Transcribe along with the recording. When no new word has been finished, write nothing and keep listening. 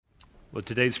Well,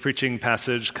 today's preaching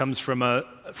passage comes from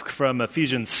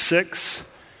Ephesians 6,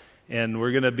 and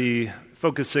we're going to be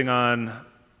focusing on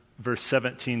verse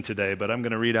 17 today, but I'm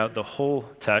going to read out the whole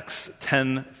text,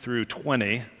 10 through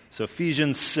 20. So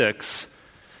Ephesians 6,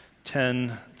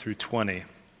 10 through 20.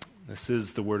 This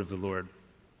is the word of the Lord.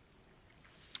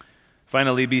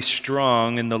 Finally, be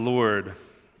strong in the Lord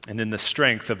and in the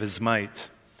strength of his might.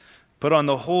 Put on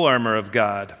the whole armor of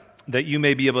God, that you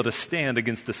may be able to stand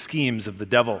against the schemes of the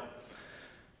devil.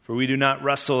 For we do not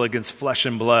wrestle against flesh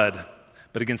and blood,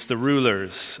 but against the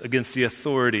rulers, against the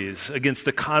authorities, against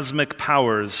the cosmic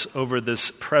powers over this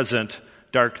present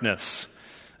darkness,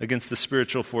 against the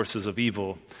spiritual forces of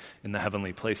evil in the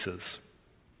heavenly places.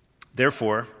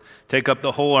 Therefore, take up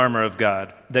the whole armor of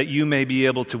God, that you may be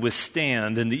able to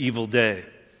withstand in the evil day,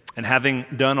 and having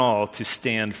done all, to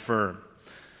stand firm.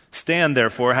 Stand,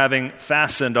 therefore, having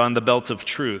fastened on the belt of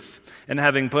truth, and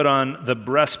having put on the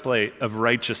breastplate of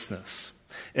righteousness,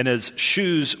 and as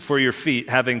shoes for your feet,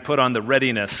 having put on the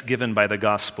readiness given by the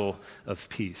gospel of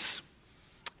peace.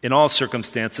 In all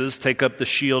circumstances, take up the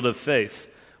shield of faith,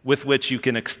 with which you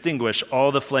can extinguish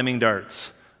all the flaming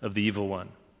darts of the evil one.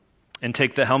 And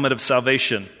take the helmet of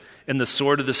salvation and the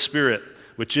sword of the Spirit,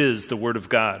 which is the word of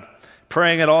God,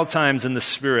 praying at all times in the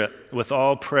Spirit with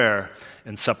all prayer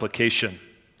and supplication.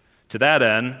 To that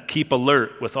end, keep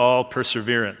alert with all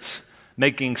perseverance,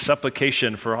 making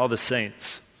supplication for all the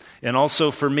saints, and also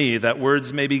for me, that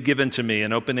words may be given to me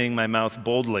in opening my mouth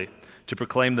boldly to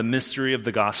proclaim the mystery of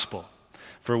the gospel,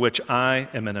 for which I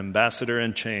am an ambassador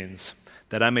in chains,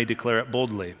 that I may declare it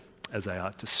boldly as I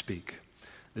ought to speak.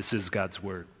 This is God's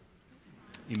word.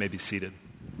 You may be seated.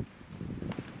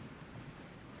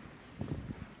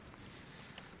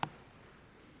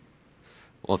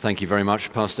 Well, thank you very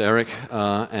much, Pastor Eric,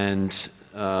 and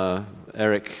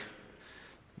Eric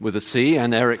with a C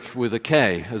and Eric with a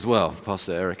K as well,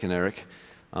 Pastor Eric and Eric.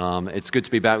 It's good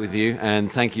to be back with you,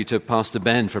 and thank you to Pastor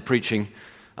Ben for preaching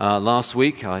last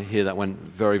week. I hear that went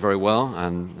very, very well,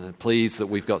 and pleased that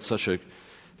we've got such a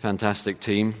fantastic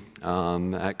team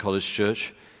at College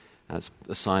Church. That's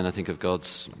a sign, I think, of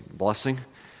God's blessing.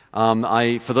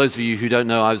 For those of you who don't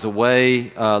know, I was away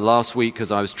last week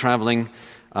because I was traveling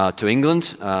to England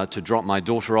to drop my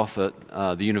daughter off at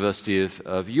the University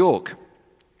of York.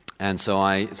 And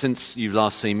so since you've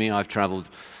last seen me, I've traveled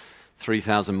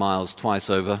 3,000 miles twice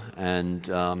over, and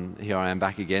here I am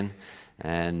back again,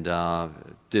 and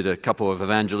did a couple of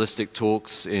evangelistic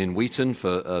talks in Wheaton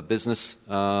for business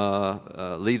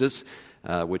leaders,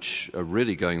 which are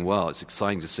really going well. It's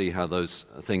exciting to see how those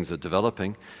things are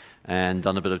developing, and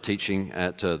done a bit of teaching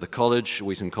at the college,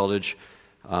 Wheaton College,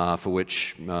 for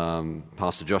which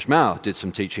Pastor Josh Mauer did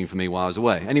some teaching for me while I was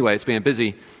away. Anyway, it's been a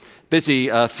busy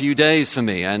few days for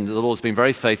me, and the Lord's been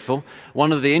very faithful.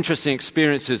 One of the interesting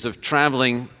experiences of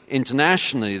traveling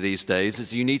internationally these days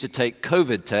is you need to take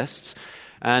COVID tests,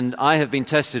 and I have been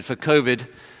tested for COVID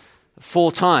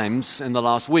 4 times in the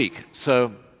last week,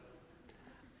 so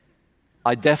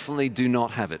I definitely do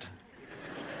not have it.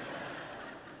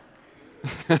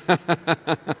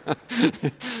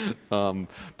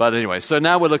 But anyway, so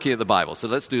now we're looking at the Bible, so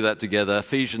let's do that together.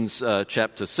 Ephesians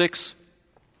chapter 6.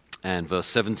 And verse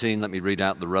 17, let me read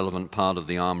out the relevant part of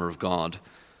the armor of God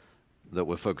that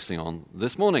we're focusing on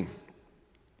this morning.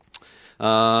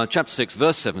 Chapter 6,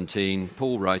 verse 17,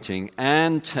 Paul writing,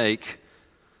 and take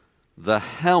the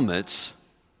helmet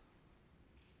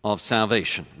of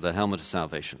salvation. The helmet of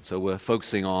salvation. So we're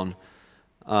focusing on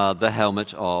the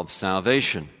helmet of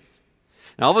salvation.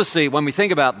 Now obviously, when we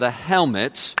think about the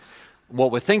helmet,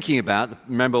 what we're thinking about,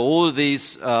 remember all of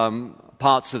these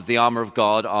parts of the armor of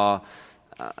God are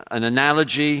an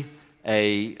analogy,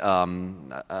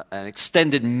 an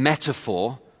extended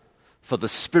metaphor for the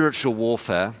spiritual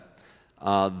warfare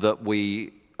that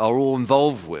we are all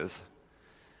involved with.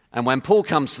 And when Paul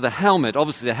comes to the helmet,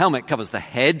 obviously the helmet covers the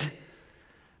head.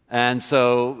 And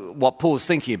so what Paul's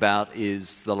thinking about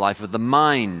is the life of the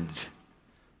mind,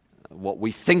 what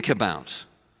we think about,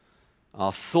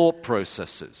 our thought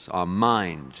processes, our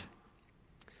mind.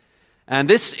 And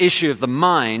this issue of the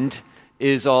mind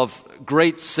is of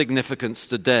great significance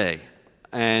today.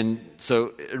 And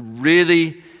so it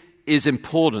really is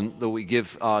important that we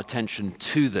give our attention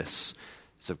to this.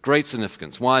 It's of great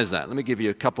significance. Why is that? Let me give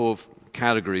you a couple of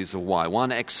categories of why.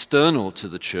 One, external to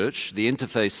the church, the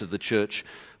interface of the church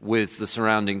with the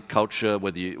surrounding culture,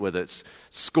 whether it's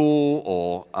school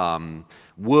or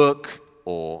work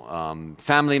or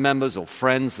family members or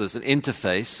friends. There's an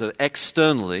interface, so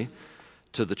externally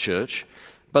to the church.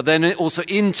 But then also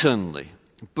internally,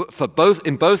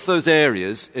 in both those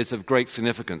areas, it's of great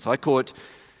significance. I call it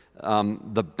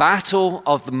the battle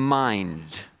of the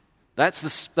mind.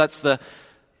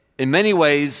 In many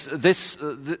ways, this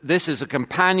is a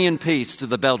companion piece to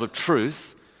the belt of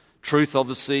truth. Truth,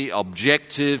 obviously,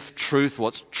 objective truth,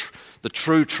 the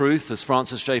true truth, as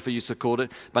Francis Schaeffer used to call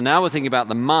it. But now we're thinking about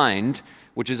the mind,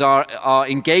 which is our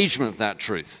engagement with that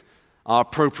truth, our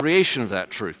appropriation of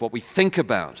that truth, what we think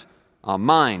about, our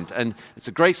mind. And it's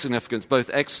a great significance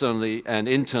both externally and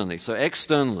internally. So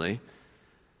externally,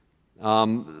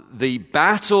 the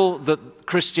battle that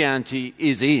Christianity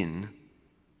is in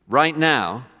right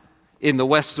now in the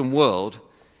Western world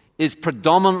is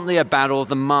predominantly a battle of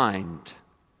the mind.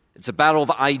 It's a battle of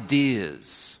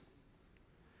ideas.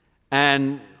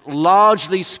 And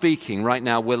largely speaking, right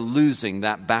now, we're losing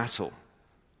that battle.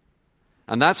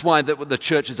 And that's why the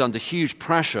church is under huge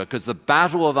pressure, because the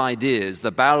battle of ideas,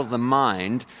 the battle of the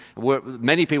mind,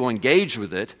 many people engage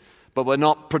with it, but we're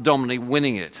not predominantly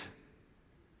winning it.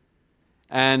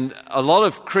 And a lot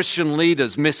of Christian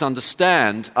leaders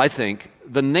misunderstand, I think,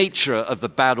 the nature of the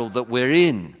battle that we're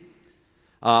in.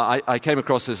 I came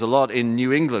across this a lot in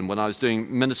New England when I was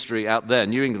doing ministry out there.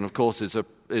 New England, of course, is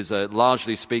a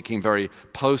largely speaking, very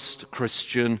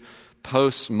post-Christian,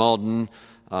 post-modern,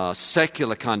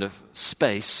 secular kind of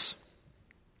space.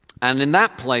 And in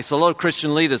that place, a lot of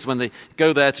Christian leaders, when they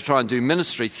go there to try and do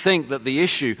ministry, think that the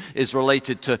issue is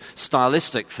related to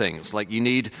stylistic things, like you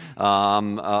need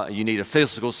a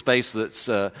physical space that's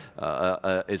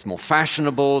is more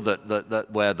fashionable, that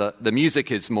where the music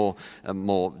is more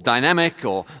dynamic,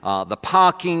 or the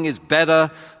parking is better,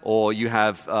 or you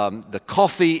have the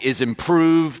coffee is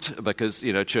improved, because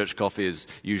church coffee is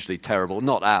usually terrible,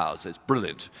 not ours, it's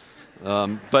brilliant.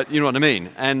 But you know what I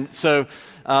mean. And so,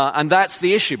 and that's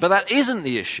the issue. But that isn't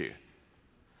the issue.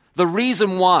 The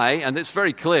reason why, and it's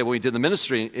very clear when we did the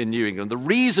ministry in New England, the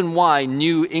reason why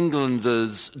New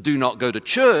Englanders do not go to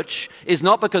church is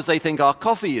not because they think our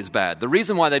coffee is bad. The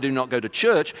reason why they do not go to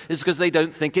church is because they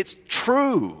don't think it's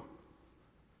true.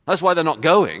 That's why they're not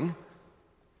going.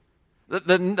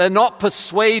 They're not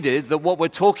persuaded that what we're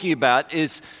talking about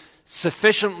is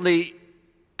sufficiently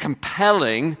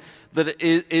compelling that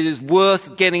it is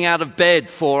worth getting out of bed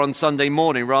for on Sunday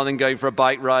morning rather than going for a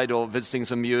bike ride or visiting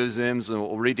some museums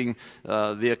or reading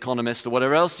The Economist or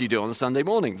whatever else you do on a Sunday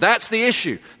morning. That's the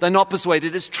issue. They're not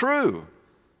persuaded it's true.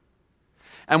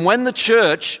 And when the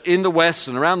church in the West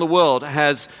and around the world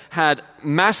has had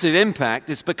massive impact,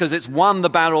 it's because it's won the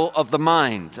battle of the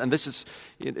mind. And this is,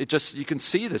 you can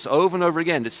see this over and over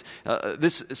again.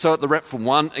 From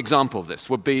one example of this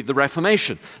would be the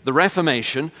Reformation. The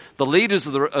Reformation, the leaders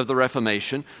of the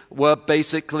Reformation were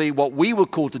basically what we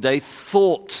would call today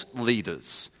thought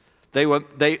leaders. They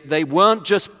weren't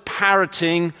just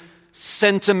parroting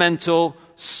sentimental,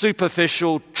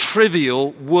 superficial,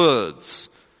 trivial words.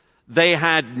 They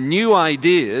had new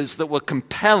ideas that were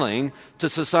compelling to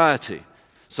society.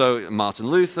 So Martin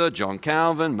Luther, John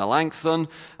Calvin, Melanchthon,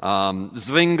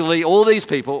 Zwingli, all these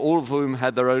people, all of whom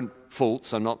had their own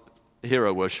faults. I'm not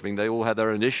hero worshipping, they all had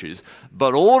their own issues.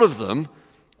 But all of them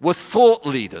were thought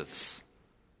leaders.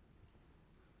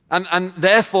 And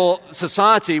therefore,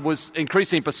 society was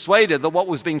increasingly persuaded that what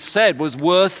was being said was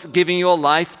worth giving your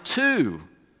life to.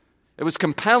 It was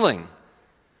compelling.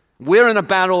 We're in a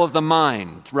battle of the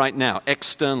mind right now,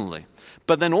 externally,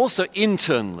 but then also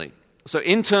internally. So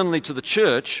internally to the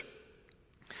church,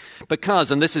 because,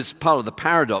 and this is part of the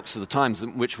paradox of the times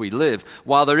in which we live,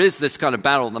 while there is this kind of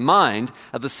battle of the mind,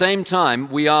 at the same time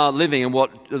we are living in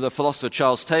what the philosopher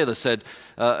Charles Taylor said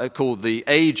called the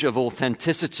age of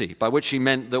authenticity, by which he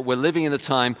meant that we're living in a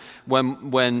time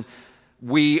when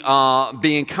we are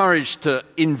being encouraged to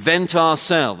invent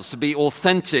ourselves, to be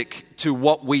authentic to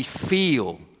what we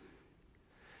feel.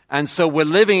 And so we're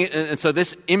living, and so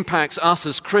this impacts us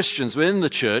as Christians within the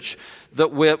church,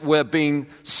 that we're being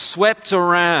swept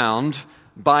around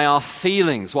by our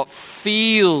feelings, what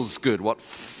feels good, what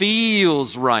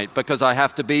feels right, because I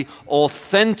have to be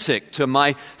authentic to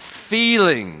my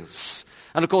feelings.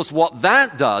 And of course, what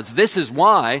that does, this is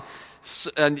why,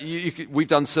 and we've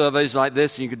done surveys like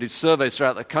this, and you can do surveys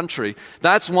throughout the country.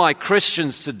 That's why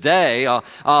Christians today are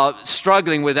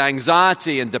struggling with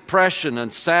anxiety and depression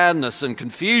and sadness and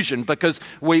confusion, because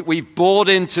we've bought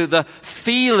into the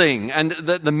feeling and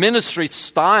the ministry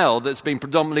style that's been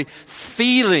predominantly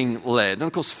feeling-led. And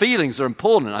of course, feelings are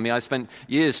important. I mean, I spent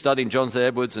years studying Jonathan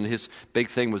Edwards, and his big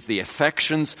thing was the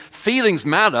affections. Feelings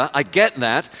matter, I get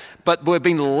that, but we're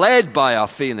being led by our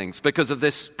feelings because of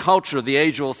this culture of the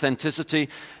age of authenticity authenticity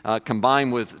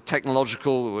combined with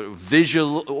technological,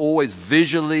 always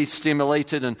visually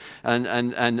stimulated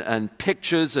and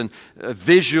pictures and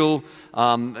visual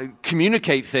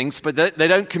communicate things, but they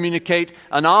don't communicate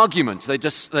an argument. They're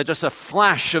just a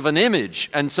flash of an image.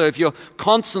 And so if you're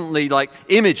constantly like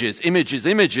images,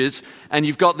 and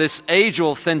you've got this age of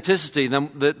authenticity,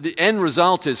 then the end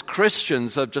result is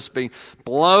Christians have just been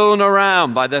blown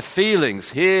around by their feelings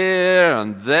here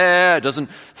and there. It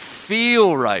doesn't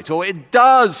feel right, or it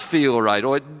does feel right,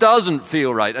 or it doesn't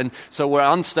feel right. And so we're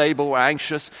unstable, we're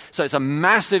anxious. So it's a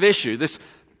massive issue, this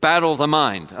battle of the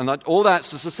mind. And all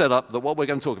that's just a setup that what we're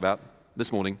going to talk about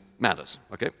this morning matters,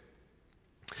 okay?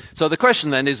 So the question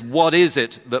then is, what is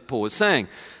it that Paul is saying?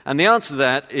 And the answer to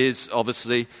that is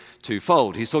obviously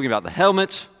twofold. He's talking about the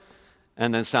helmet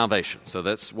and then salvation. So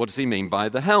that's, what does he mean by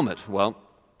the helmet? Well,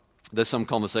 there's some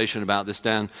conversation about this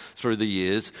down through the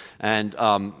years. And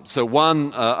so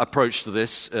one approach to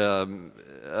this,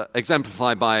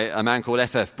 exemplified by a man called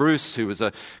F.F. Bruce, who was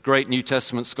a great New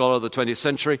Testament scholar of the 20th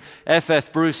century.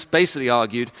 F.F. Bruce basically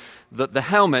argued that the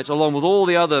helmet, along with all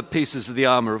the other pieces of the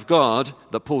armor of God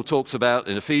that Paul talks about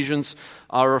in Ephesians,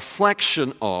 are a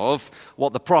reflection of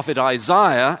what the prophet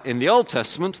Isaiah in the Old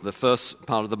Testament, the first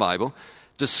part of the Bible,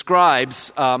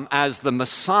 describes as the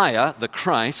Messiah, the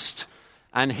Christ,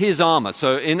 and his armor.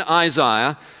 So in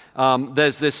Isaiah,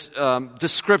 there's this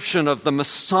description of the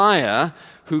Messiah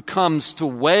who comes to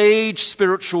wage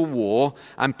spiritual war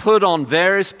and put on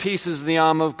various pieces of the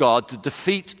armor of God to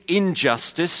defeat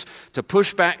injustice, to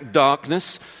push back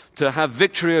darkness, to have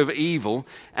victory over evil.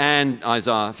 And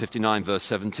Isaiah 59 verse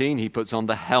 17, he puts on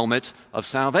the helmet of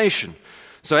salvation.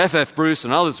 So F.F. Bruce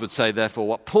and others would say, therefore,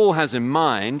 what Paul has in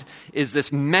mind is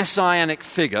this messianic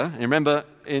figure. And remember,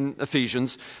 in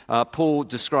Ephesians, Paul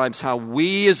describes how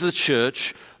we as the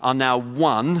church are now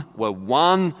one. We're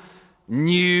one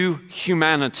new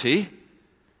humanity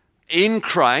in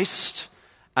Christ.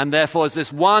 And therefore, as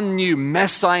this one new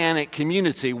messianic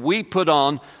community, we put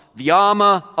on the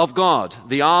armor of God,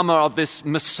 the armor of this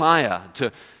Messiah,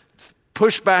 to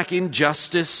push back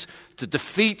injustice, to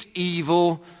defeat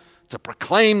evil, to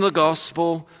proclaim the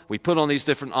gospel. We put on these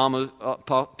different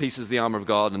pieces of the armor of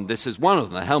God, and this is one of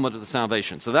them, the helmet of the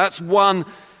salvation. So that's one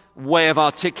way of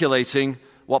articulating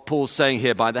what Paul's saying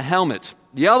here by the helmet.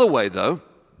 The other way, though,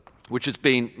 which has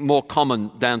been more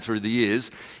common down through the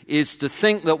years, is to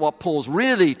think that what Paul's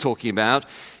really talking about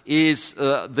is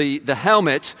the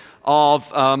helmet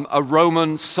of a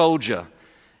Roman soldier.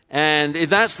 And if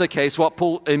that's the case, what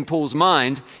in Paul's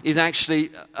mind is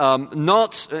actually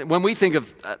not, when we think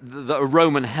of the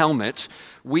Roman helmet,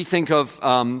 we think of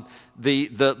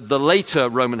the later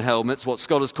Roman helmets, what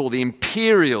scholars call the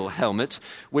imperial helmet,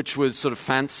 which was sort of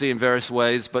fancy in various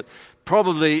ways, but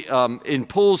probably in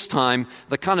Paul's time,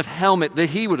 the kind of helmet that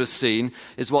he would have seen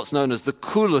is what's known as the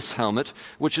culus helmet,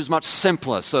 which is much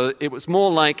simpler. So it was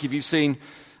more like, if you've seen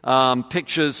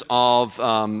pictures of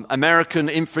American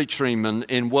infantrymen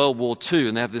in World War II,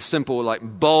 and they have this simple like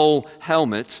bowl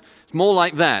helmet. It's more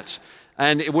like that.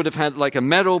 And it would have had like a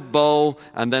metal bowl,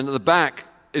 and then at the back,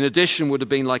 in addition, would have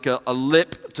been like a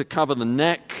lip to cover the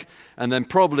neck, and then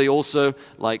probably also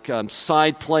like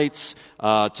side plates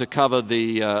to cover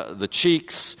the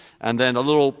cheeks, and then a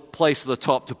little place at the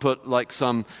top to put like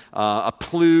some a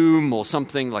plume or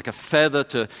something like a feather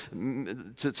to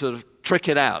sort of trick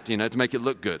it out, to make it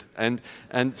look good. And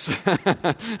so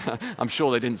I'm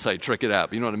sure they didn't say trick it out,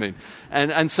 but you know what I mean.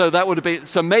 And so that would have been,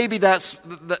 so maybe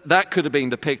that could have been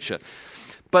the picture.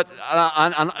 But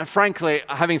and frankly,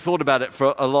 having thought about it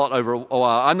for a lot over a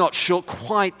while, I'm not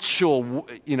quite sure,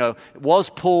 was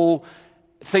Paul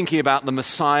thinking about the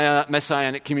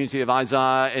messianic community of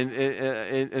Isaiah,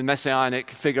 in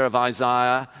messianic figure of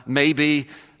Isaiah, maybe,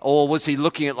 or was he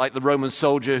looking at like the Roman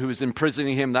soldier who was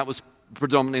imprisoning him? That was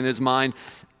predominantly in his mind.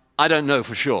 I don't know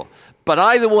for sure. But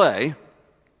either way,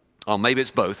 or maybe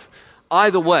it's both,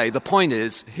 either way, the point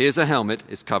is, here's a helmet,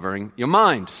 it's covering your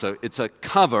mind. So it's a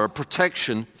cover, a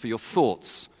protection for your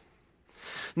thoughts.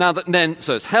 Now,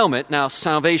 so it's helmet, now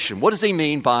salvation. What does he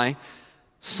mean by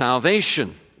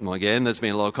salvation? Well, again, there's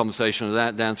been a lot of conversation of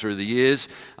that down through the years.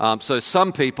 So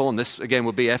some people, and this again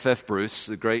would be F.F. Bruce,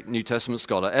 the great New Testament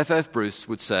scholar, F.F. Bruce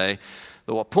would say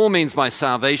that what Paul means by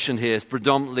salvation here is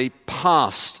predominantly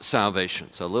past salvation.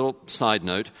 So a little side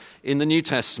note, in the New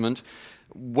Testament,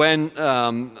 when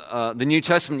the New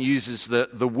Testament uses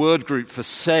the word group for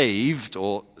saved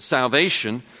or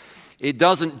salvation, it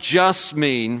doesn't just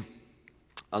mean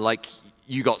like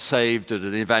you got saved at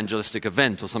an evangelistic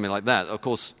event or something like that. Of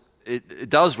course, it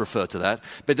does refer to that,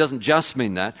 but it doesn't just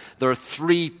mean that. There are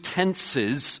three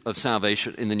tenses of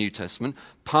salvation in the New Testament: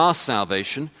 past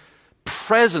salvation,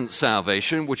 present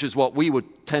salvation, which is what we would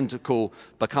tend to call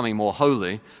becoming more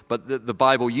holy, but the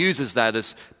Bible uses that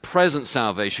as present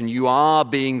salvation. You are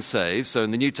being saved. So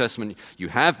in the New Testament, you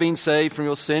have been saved from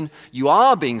your sin. You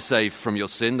are being saved from your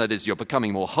sin. That is, you're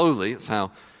becoming more holy. That's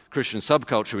how Christian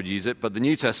subculture would use it, but the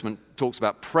New Testament talks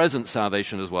about present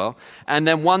salvation as well. And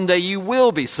then one day you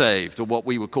will be saved, or what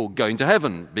we would call going to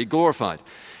heaven, be glorified.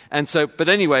 And so, but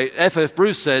anyway, F.F.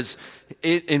 Bruce says,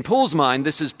 in Paul's mind,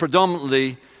 this is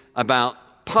predominantly about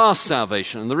past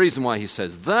salvation. And the reason why he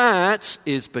says that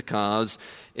is because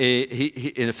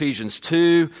in Ephesians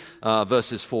 2,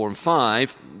 verses 4 and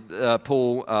 5,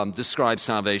 Paul describes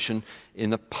salvation in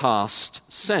the past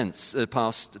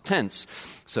tense.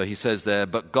 So he says there,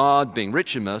 but God, being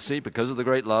rich in mercy, because of the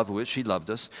great love with which he loved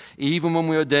us, even when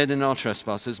we were dead in our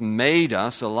trespasses, made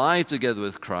us alive together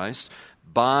with Christ.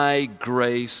 By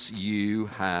grace you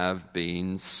have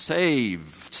been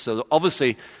saved. So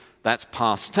obviously that's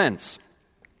past tense.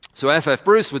 So F.F.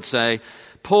 Bruce would say,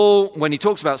 Paul, when he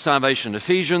talks about salvation in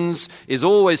Ephesians, is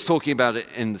always talking about it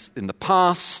in the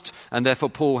past, and therefore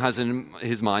Paul has in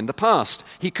his mind the past.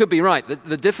 He could be right.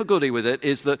 The difficulty with it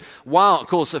is that while, of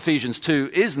course, Ephesians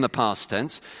 2 is in the past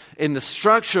tense, in the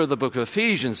structure of the book of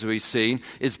Ephesians we've seen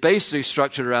is basically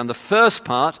structured around the first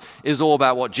part is all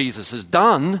about what Jesus has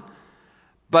done,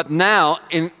 but now,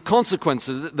 in consequence,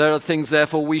 there are things,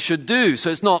 therefore, we should do. So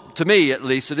it's not, to me at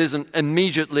least, it isn't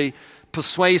immediately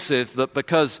persuasive that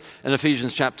because in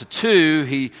Ephesians chapter 2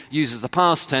 he uses the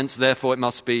past tense, therefore it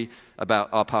must be about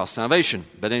our past salvation.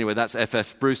 But anyway, that's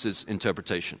F.F. Bruce's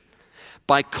interpretation.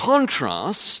 By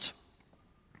contrast,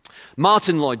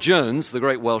 Martin Lloyd-Jones, the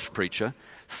great Welsh preacher,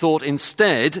 thought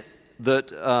instead that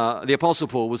the Apostle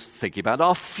Paul was thinking about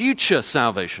our future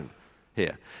salvation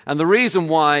here. And the reason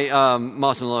why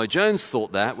Martin Lloyd-Jones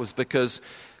thought that was because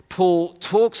Paul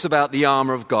talks about the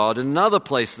armor of God in another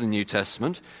place in the New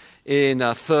Testament, in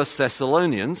 1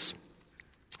 Thessalonians.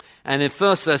 And in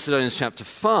 1 Thessalonians chapter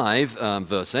 5,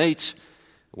 verse 8,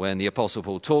 when the Apostle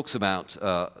Paul talks about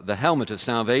the helmet of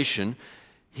salvation,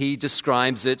 he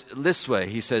describes it this way.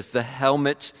 He says, the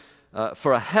helmet,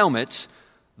 for a helmet,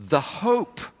 the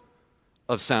hope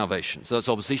of salvation. So that's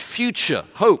obviously future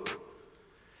hope.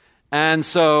 And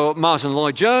so Martin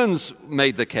Lloyd-Jones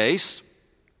made the case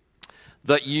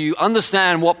that you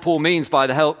understand what Paul means by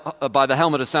the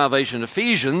helmet of salvation in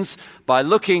Ephesians by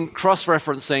looking,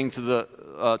 cross-referencing to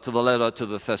the letter to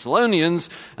the Thessalonians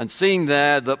and seeing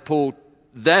there that Paul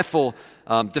therefore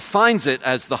defines it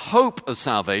as the hope of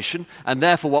salvation, and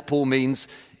therefore what Paul means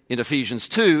in Ephesians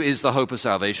 2 is the hope of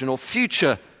salvation or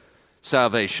future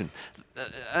salvation.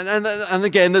 And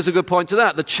again, there's a good point to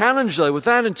that. The challenge, though, with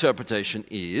that interpretation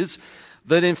is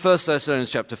that in 1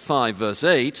 Thessalonians chapter 5, verse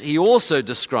 8, he also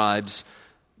describes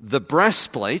the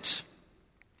breastplate.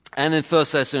 And in 1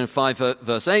 Thessalonians 5,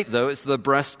 verse 8, though, it's the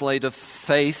breastplate of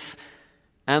faith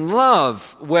and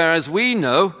love. Whereas we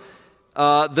know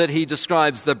that he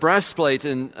describes the breastplate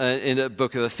in the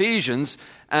book of Ephesians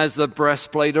as the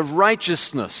breastplate of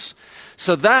righteousness.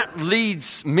 So that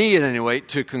leads me, in any way,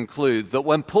 to conclude that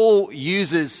when Paul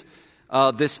uses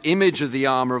this image of the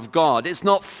armor of God, it's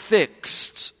not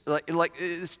fixed, like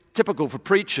it's typical for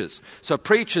preachers. So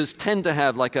preachers tend to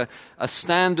have like a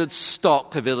standard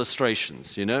stock of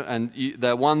illustrations, and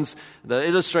the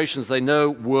illustrations they know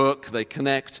work, they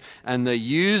connect, and they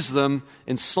use them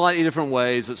in slightly different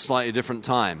ways at slightly different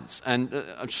times. And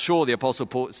I'm sure the Apostle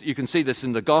Paul, you can see this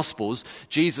in the Gospels,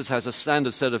 Jesus has a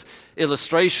standard set of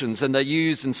illustrations, and they're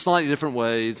used in slightly different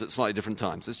ways at slightly different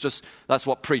times. It's just, that's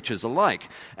what preachers are like.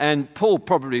 And Paul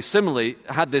probably similarly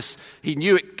had this, he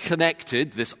knew it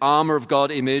connected, this armor of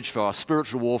God image for our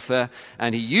spiritual warfare,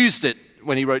 and he used it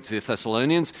when he wrote to the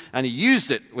Thessalonians, and he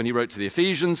used it when he wrote to the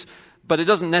Ephesians, but it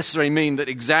doesn't necessarily mean that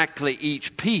exactly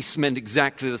each piece meant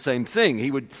exactly the same thing.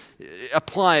 He would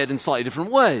apply it in slightly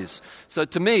different ways. So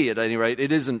to me, at any rate,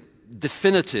 it isn't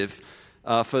definitive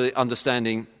for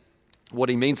understanding what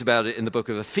he means about it in the book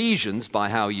of Ephesians by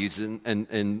how he uses it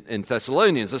in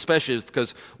Thessalonians, especially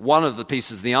because one of the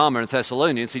pieces of the armor in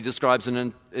Thessalonians he describes in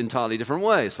an entirely different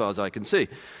way, as far as I can see.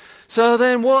 So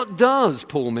then what does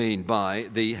Paul mean by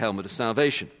the helmet of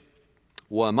salvation?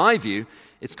 Well, in my view,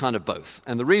 it's kind of both.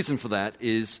 And the reason for that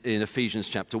is in Ephesians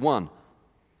chapter 1.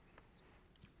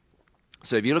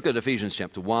 So if you look at Ephesians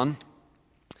chapter 1,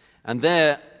 and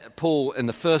there Paul in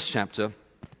the first chapter,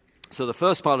 so the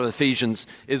first part of Ephesians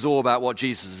is all about what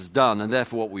Jesus has done and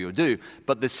therefore what we will do.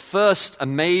 But this first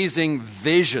amazing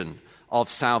vision of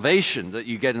salvation that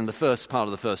you get in the first part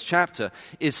of the first chapter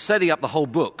is setting up the whole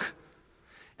book.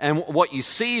 And what you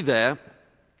see there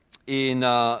in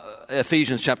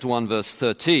Ephesians chapter 1, verse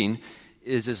 13,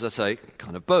 is, as I say,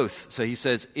 kind of both. So he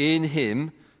says, in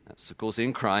him, That's, of course,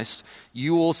 in Christ.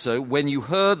 You also, when you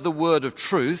heard the word of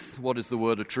truth, what is the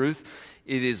word of truth?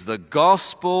 It is the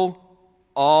gospel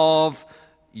of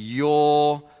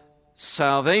your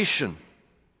salvation.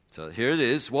 So here it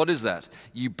is. What is that?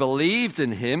 You believed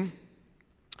in him.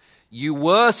 You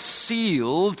were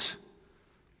sealed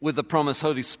with the promised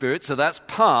Holy Spirit. So that's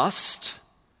past.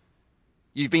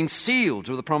 You've been sealed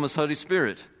with the promised Holy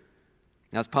Spirit.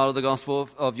 That's part of the gospel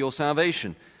of your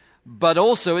salvation. But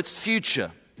also it's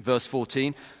future. Verse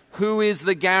 14. Who is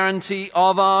the guarantee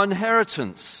of our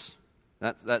inheritance?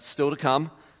 That's still to come.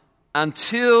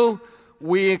 Until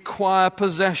we acquire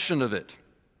possession of it,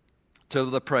 to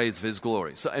the praise of his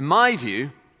glory. So in my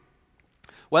view,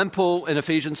 when Paul in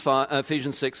Ephesians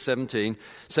 6:17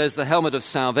 says the helmet of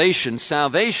salvation,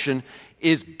 salvation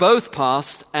is both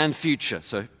past and future.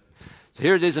 So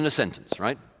here it is in a sentence,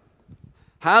 right?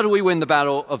 How do we win the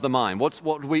battle of the mind?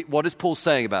 What is Paul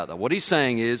saying about that? What he's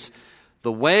saying is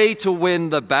the way to win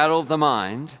the battle of the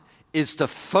mind is to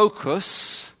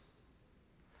focus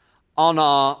on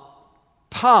our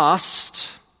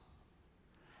past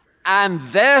and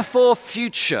therefore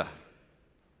future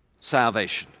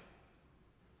salvation.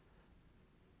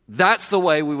 That's the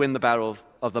way we win the battle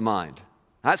of the mind.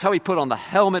 That's how we put on the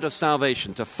helmet of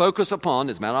salvation, to focus upon,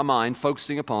 it's about our mind,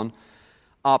 focusing upon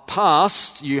our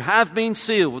past. You have been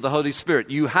sealed with the Holy Spirit.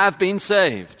 You have been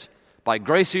saved. By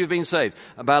grace you have been saved.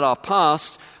 About our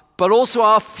past, but also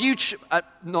our future,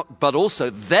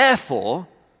 therefore,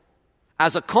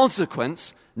 as a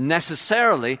consequence,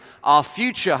 necessarily, our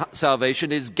future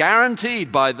salvation is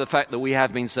guaranteed by the fact that we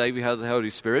have been saved, we have the Holy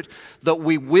Spirit, that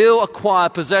we will acquire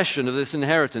possession of this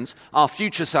inheritance, our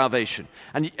future salvation.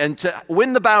 And to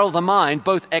win the battle of the mind,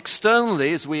 both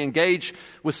externally as we engage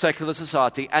with secular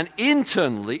society and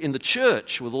internally in the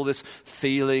church with all this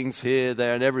feelings here,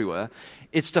 there, and everywhere,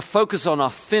 it's to focus on our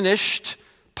finished,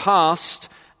 past,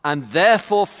 and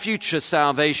therefore future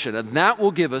salvation. And that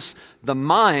will give us the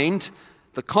mind,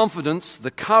 the confidence, the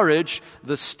courage,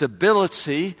 the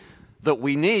stability that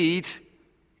we need,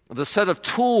 the set of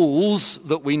tools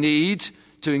that we need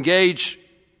to engage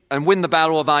and win the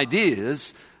battle of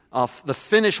ideas, of the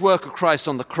finished work of Christ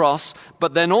on the cross,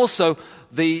 but then also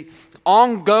the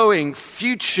ongoing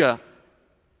future,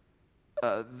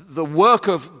 the work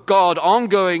of God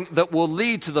ongoing that will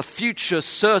lead to the future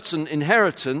certain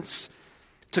inheritance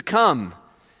to come.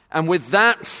 And with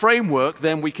that framework,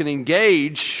 then we can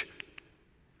engage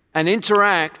and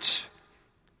interact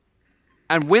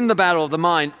and win the battle of the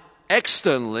mind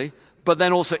externally, but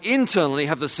then also internally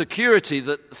have the security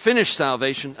that finished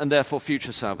salvation and therefore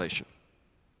future salvation.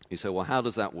 You say, well, how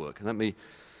does that work? Let me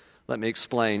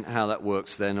explain how that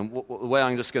works then. And the way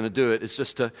I'm just going to do it is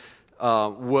just to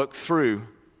work through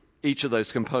each of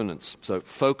those components. So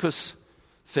focus,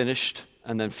 finished,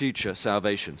 and then future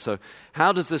salvation. So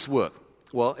how does this work?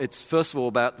 Well, it's first of all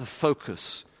about the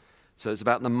focus. So it's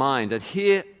about the mind. And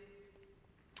here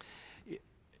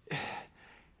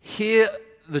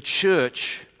the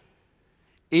church,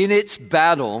 in its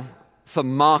battle for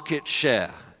market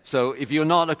share. So if you're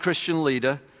not a Christian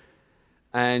leader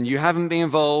and you haven't been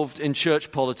involved in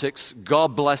church politics,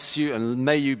 God bless you and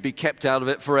may you be kept out of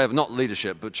it forever. Not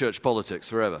leadership, but church politics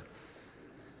forever.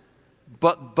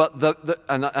 But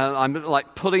I'm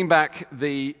like pulling back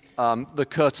the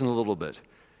curtain a little bit.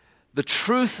 The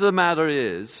truth of the matter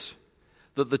is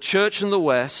that the church in the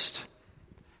West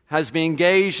has been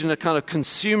engaged in a kind of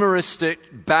consumeristic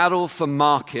battle for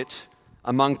market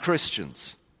among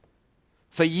Christians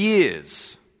for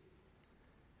years.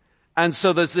 And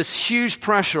so there's this huge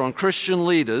pressure on Christian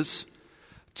leaders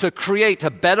to create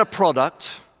a better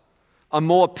product, a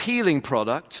more appealing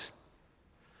product,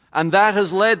 and that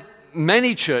has led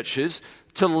many churches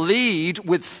to lead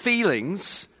with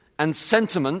feelings and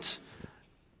sentiment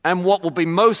and what will be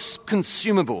most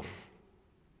consumable.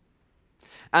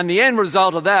 And the end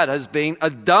result of that has been a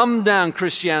dumbed-down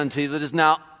Christianity that is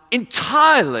now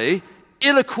entirely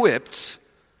ill-equipped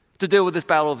to deal with this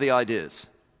battle of the ideas.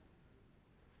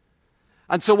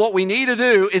 And so what we need to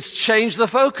do is change the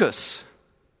focus.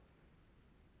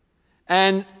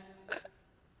 And,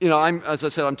 as I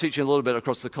said, I'm teaching a little bit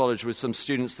across the college with some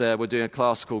students there. We're doing a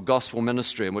class called Gospel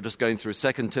Ministry, and we're just going through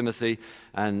 2 Timothy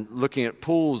and looking at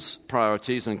Paul's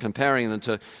priorities and comparing them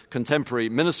to contemporary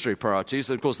ministry priorities.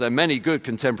 And of course, there are many good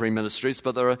contemporary ministries,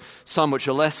 but there are some which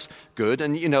are less good.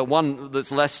 And, one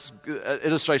that's less,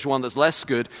 illustration one that's less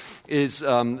good is the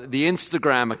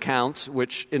Instagram account,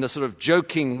 which in a sort of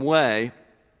joking way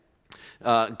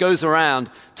goes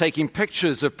around taking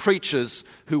pictures of preachers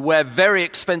who wear very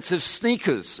expensive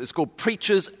sneakers. It's called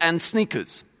Preachers and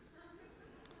Sneakers.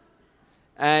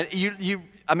 And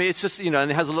it's just, and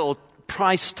it has a little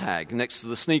price tag next to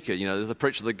the sneaker. You know, there's a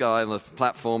picture of the guy on the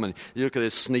platform, and you look at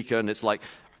his sneaker, and it's like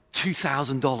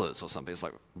 $2,000 or something. It's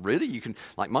like, really? You can,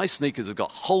 like, my sneakers have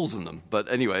got holes in them. But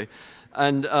anyway,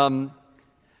 and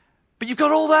but you've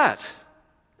got all that.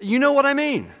 You know what I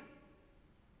mean?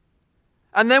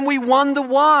 And then we wonder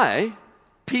why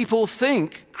people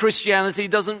think Christianity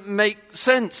doesn't make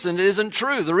sense and it isn't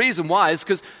true. The reason why is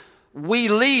because we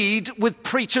lead with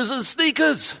preachers and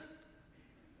sneakers.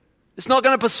 It's not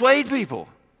going to persuade people.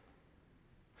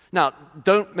 Now,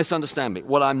 don't misunderstand me.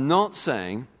 What I'm not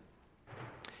saying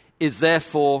is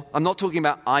therefore, I'm not talking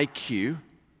about IQ,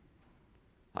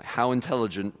 like how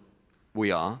intelligent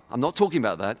we are. I'm not talking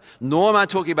about that. Nor am I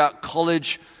talking about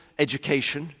college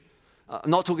education. I'm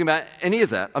not talking about any of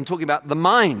that. I'm talking about the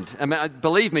mind. I mean,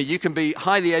 believe me, you can be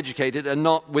highly educated and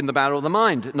not win the battle of the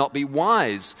mind, not be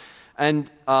wise. And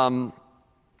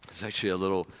there's actually a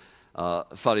little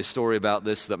funny story about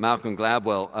this that Malcolm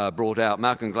Gladwell brought out.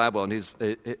 Malcolm Gladwell,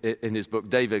 in his book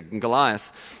David and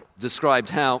Goliath, described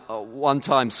how one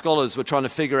time scholars were trying to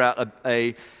figure out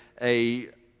a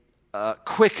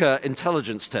quicker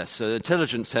intelligence test. So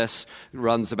intelligence test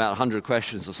runs about 100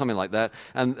 questions or something like that.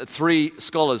 And 3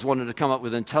 scholars wanted to come up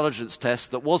with an intelligence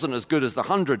test that wasn't as good as the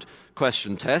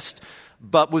 100-question test,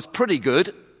 but was pretty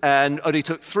good and only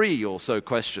took 3 or so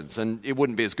questions. And it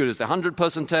wouldn't be as good as the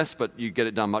 100-person test, but you get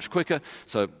it done much quicker.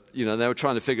 So, you know, they were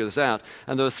trying to figure this out.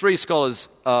 And there were 3 scholars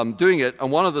doing it,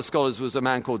 and one of the scholars was a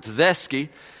man called Tversky.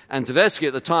 And Tversky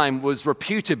at the time was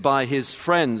reputed by his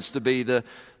friends to be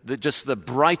just the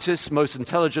brightest, most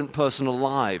intelligent person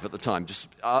alive at the time. Just,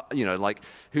 you know, like,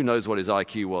 who knows what his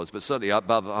IQ was, but certainly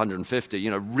above 150, you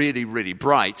know, really, really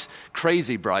bright,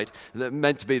 crazy bright, that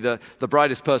meant to be the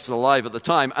brightest person alive at the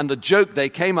time. And the joke they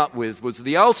came up with was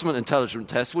the ultimate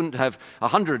intelligence test wouldn't have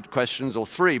 100 questions or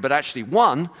 3, but actually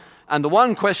 1. And the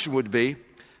one question would be,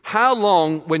 how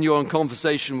long, when you're in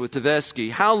conversation with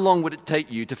Tversky, how long would it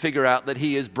take you to figure out that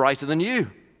he is brighter than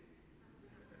you?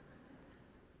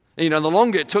 You know, the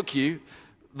longer it took you,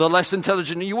 the less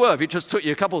intelligent you were. If it just took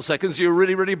you a couple of seconds, you were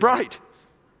really, really bright.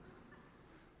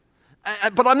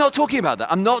 But I'm not talking about that.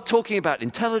 I'm not talking about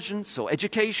intelligence or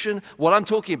education. What I'm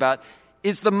talking about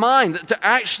is the mind, to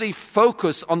actually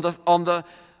focus on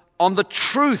the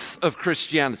truth of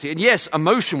Christianity. And yes,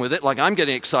 emotion with it, like I'm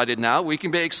getting excited now. We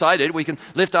can be excited. We can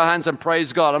lift our hands and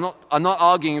praise God. I'm not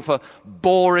arguing for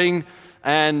boring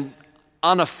and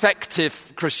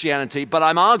ineffective Christianity, but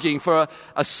I'm arguing for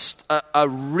a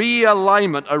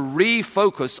realignment, a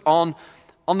refocus on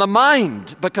the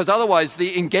mind, because otherwise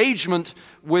the engagement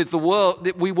with the world,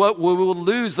 we will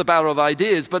lose the battle of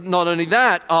ideas. But not only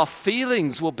that, our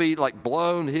feelings will be like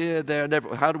blown here, there, and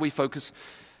everywhere. How do we focus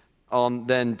on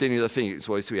then dealing with the feelings?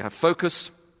 So we have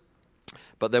focus,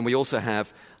 but then we also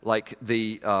have like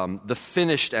the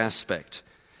finished aspect.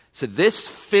 So this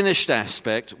finished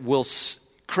aspect will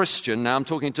Christian, now I'm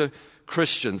talking to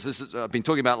Christians. I've been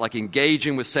talking about like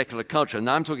engaging with secular culture.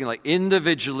 Now I'm talking like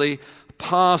individually,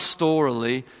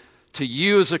 pastorally, to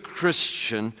you as a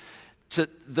Christian, to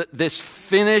this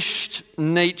finished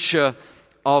nature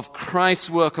of Christ's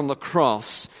work on the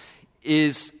cross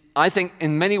is, I think,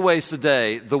 in many ways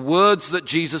today, the words that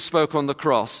Jesus spoke on the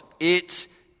cross, it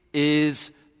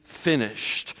is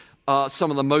finished, are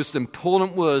some of the most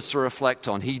important words to reflect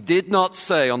on. He did not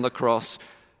say on the cross,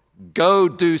 go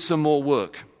do some more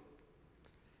work.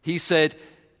 He said,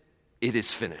 it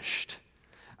is finished.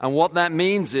 And what that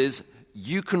means is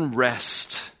you can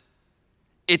rest.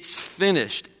 It's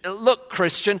finished. Look,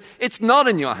 Christian, it's not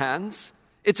in your hands.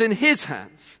 It's in His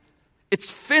hands.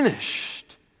 It's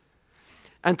finished.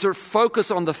 And to focus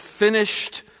on the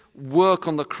finished work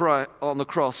on the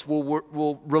cross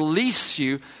will release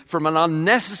you from an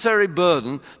unnecessary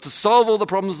burden to solve all the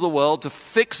problems of the world, to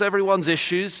fix everyone's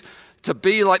issues, to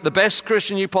be like the best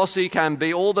Christian you possibly can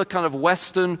be, all the kind of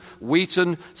Western,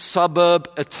 Wheaton, suburb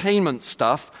attainment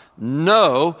stuff.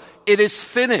 No, it is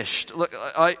finished. Look,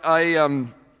 when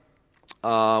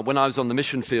I was on the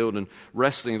mission field and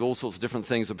wrestling with all sorts of different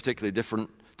things, a particularly difficult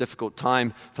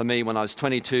time for me when I was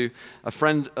 22,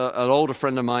 an older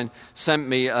friend of mine sent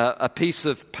me a piece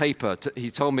of paper.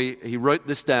 He told me, he wrote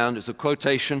this down. It's a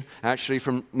quotation, actually,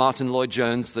 from Martin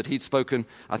Lloyd-Jones that he'd spoken,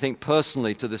 I think,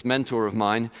 personally to this mentor of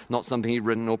mine, not something he'd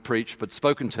written or preached, but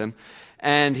spoken to him.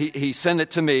 And he sent it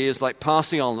to me as like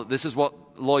passing on that this is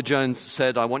what Lloyd-Jones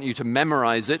said. I want you to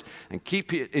memorize it and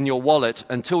keep it in your wallet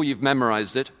until you've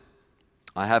memorized it.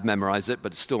 I have memorized it,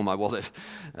 but it's still in my wallet.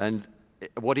 And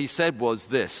what he said was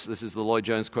this is the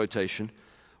Lloyd-Jones quotation: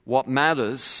 what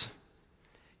matters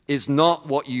is not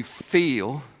what you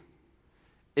feel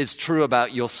is true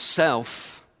about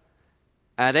yourself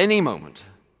at any moment.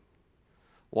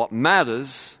 What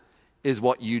matters is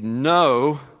what you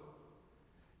know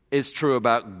is true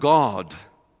about God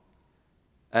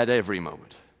at every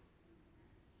moment.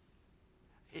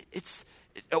 It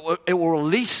will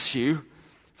release you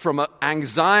from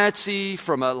anxiety,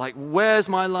 from where's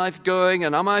my life going,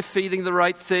 and am I feeling the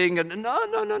right thing? And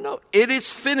no. It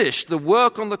is finished. The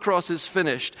work on the cross is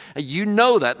finished. And you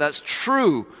know that. That's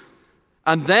true.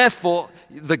 And therefore,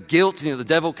 the guilt, the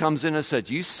devil comes in and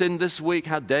says, you sinned this week.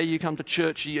 How dare you come to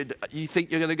church? You think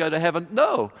you're going to go to heaven?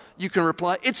 No. You can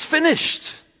reply, it's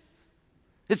finished.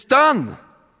 It's done.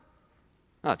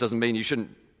 Now, it doesn't mean you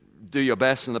shouldn't do your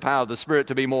best in the power of the Spirit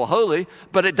to be more holy,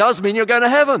 but it does mean you're going to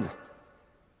heaven.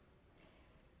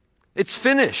 It's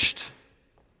finished.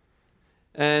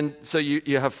 And so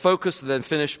you have focus, then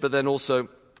finished, but then also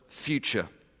future.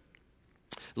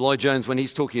 Lloyd Jones, when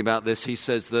he's talking about this, he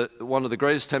says that one of the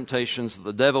greatest temptations that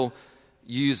the devil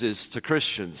uses to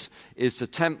Christians is to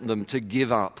tempt them to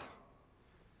give up,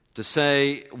 to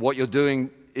say what you're doing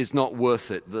is not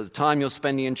worth it. The time you're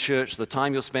spending in church, the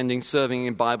time you're spending serving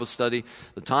in Bible study,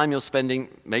 the time you're spending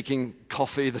making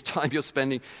coffee, the time you're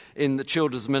spending in the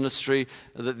children's ministry,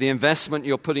 the investment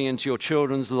you're putting into your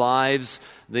children's lives,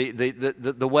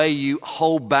 the way you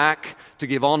hold back to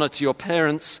give honor to your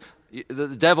parents, the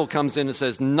devil comes in and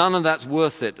says, none of that's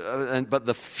worth it. But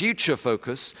the future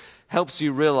focus helps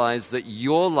you realize that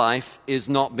your life is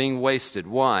not being wasted.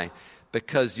 Why?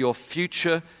 Because your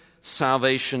future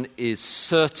salvation is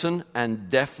certain and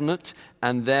definite,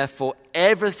 and therefore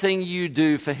everything you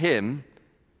do for Him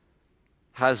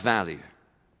has value.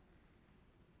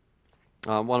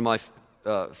 One of my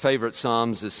favorite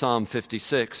Psalms is Psalm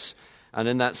 56, and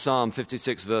in that Psalm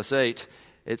 56 verse 8,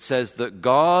 it says that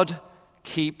God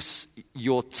keeps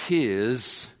your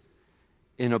tears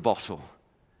in a bottle.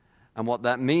 And what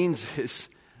that means is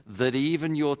that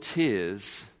even your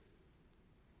tears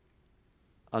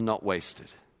are not wasted.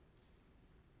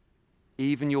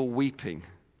 Even your weeping,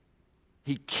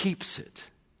 He keeps it.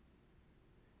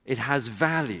 It has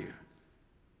value.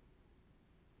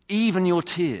 Even your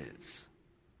tears.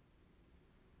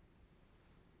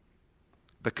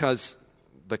 Because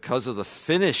of the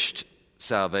finished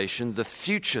salvation, the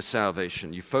future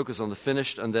salvation. You focus on the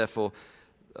finished and therefore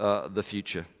the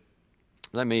future.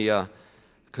 Let me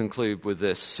conclude with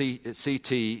this.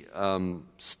 C.T.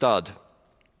 Studd,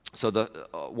 so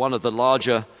one of the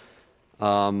larger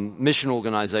mission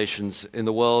organizations in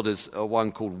the world is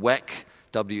one called WEC,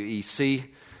 W-E-C,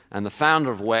 and the founder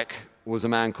of WEC was a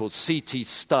man called C.T.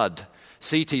 Studd.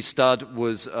 C.T. Studd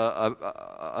was a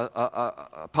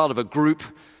part of a group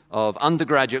of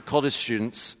undergraduate college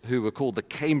students who were called the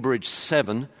Cambridge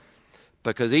Seven,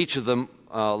 because each of them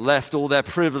left all their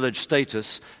privileged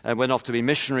status and went off to be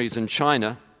missionaries in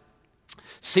China.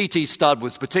 C.T. Studd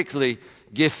was particularly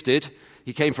gifted.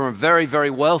 He came from a very, very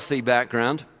wealthy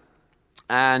background,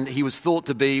 and he was thought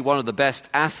to be one of the best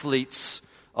athletes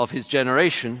of his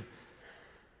generation.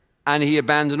 And he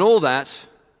abandoned all that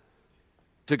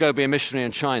to go be a missionary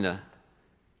in China.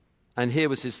 And here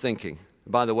was his thinking.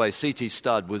 By the way, C.T.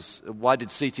 Studd why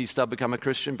did C.T. Studd become a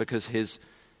Christian? Because his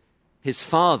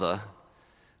father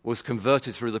was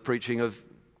converted through the preaching of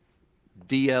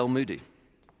D.L. Moody.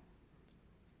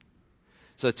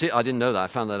 So I didn't know that. I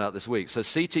found that out this week. So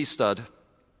C.T. Studd,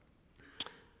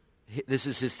 this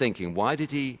is his thinking. Why did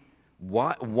he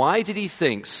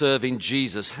think serving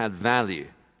Jesus had value?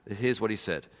 Here's what he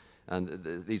said.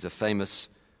 And these are famous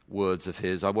words of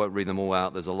his. I won't read them all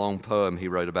out. There's a long poem he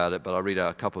wrote about it, but I'll read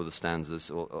out a couple of the stanzas.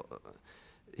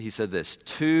 He said this: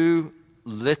 2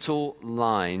 little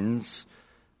lines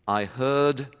I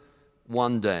heard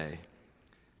one day,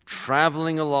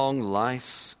 traveling along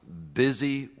life's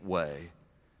busy way,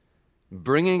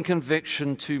 bringing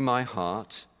conviction to my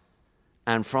heart,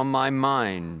 and from my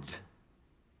mind,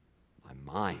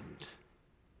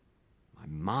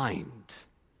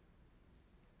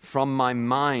 from my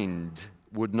mind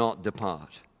would not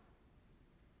depart.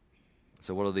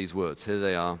 So what are these words? Here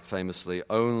they are, famously: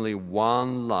 only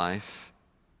one life,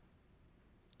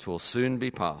 'twill soon be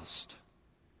past.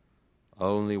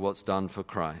 Only what's done for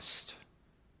Christ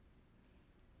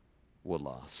will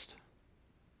last.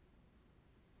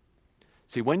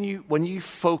 See, when you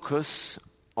focus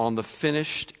on the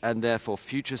finished and therefore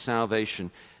future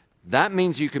salvation, that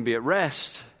means you can be at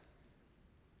rest.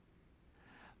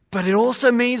 But it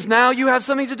also means now you have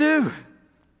something to do.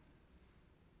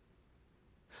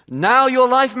 Now your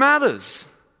life matters.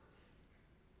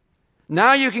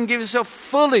 Now you can give yourself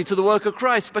fully to the work of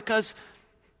Christ, because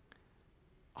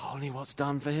only what's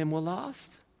done for Him will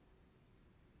last.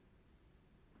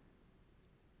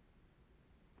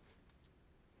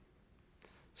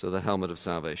 So the helmet of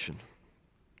salvation.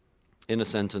 In a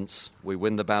sentence, we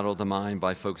win the battle of the mind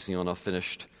by focusing on our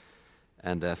finished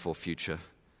and therefore future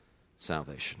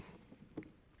salvation.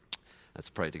 Let's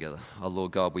pray together. Our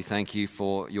Lord God, we thank you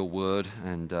for your word,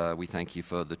 and we thank you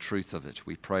for the truth of it.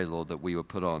 We pray, Lord, that we would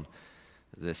put on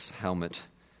this helmet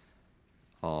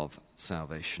of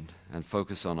salvation and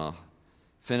focus on our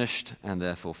finished and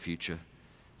therefore future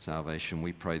salvation.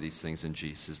 We pray these things in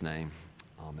Jesus' name.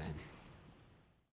 Amen.